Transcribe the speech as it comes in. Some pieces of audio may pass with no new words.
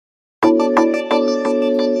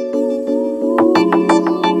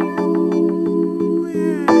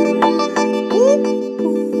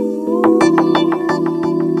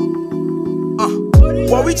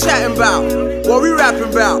we chatting about? What we rapping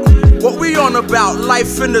about? What we on about?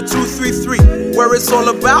 Life in the 233, where it's all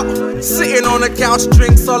about sitting on the couch,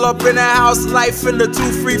 drinks all up in the house. Life in the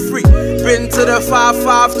 233. Been to the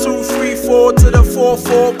 5-5-2-3-4 to the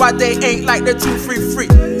 4-4, but they ain't like the 233.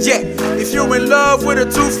 Yeah, if you in love with a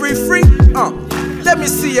 233, let me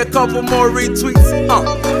see a couple more retweets.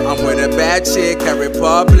 I'm with a bad chick at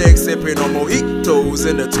Republic, sipping on mojitos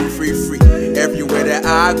in the 233. Everywhere that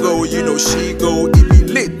I go, you know she go. It be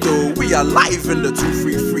lit though. We are live in the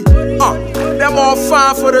 233. Them all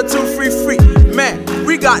fine for the 233. Man,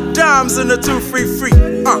 we got dimes in the 233.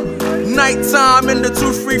 Nighttime in the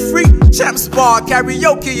 233. Champs bar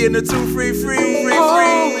karaoke in the 233.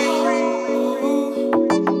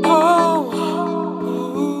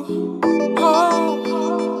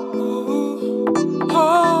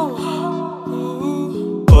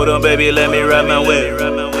 Hold on, baby, let me ride my way.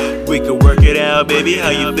 We could work it out, baby, how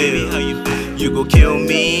you feel? You gon' kill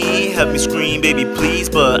me, have me scream, baby, please.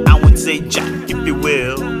 But I would say jack, if you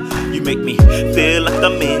will. You make me feel like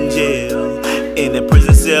I'm in jail, in a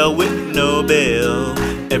prison cell with no bail.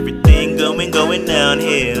 Everything going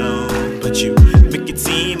downhill, but you make it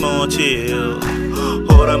seem more chill.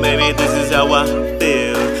 Hold on, baby, this is how I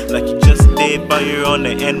feel. Like you just did while you're on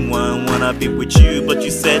the N1. Wanna be with you, but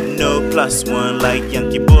you said no +1. Like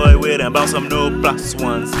Yankee boy with about some no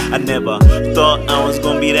 +1s. I never thought I was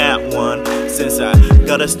gonna be that one, since I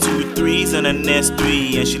got us 2 3s and an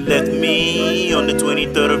S3. And she left me on the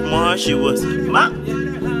 23rd of March. She was my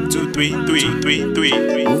 2 3 3 3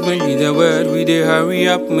 3. Movement be the word, we dey hurry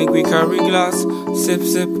up, make we carry glass. Sip,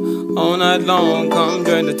 sip, all night long, come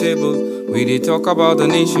join the table. We dey talk about the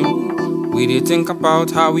nation. We dey think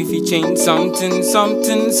about how we fit change something,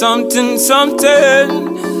 something, something, something.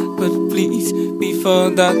 But please, before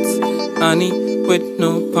that, I need with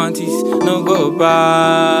no panties, no go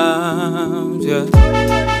bound, yeah.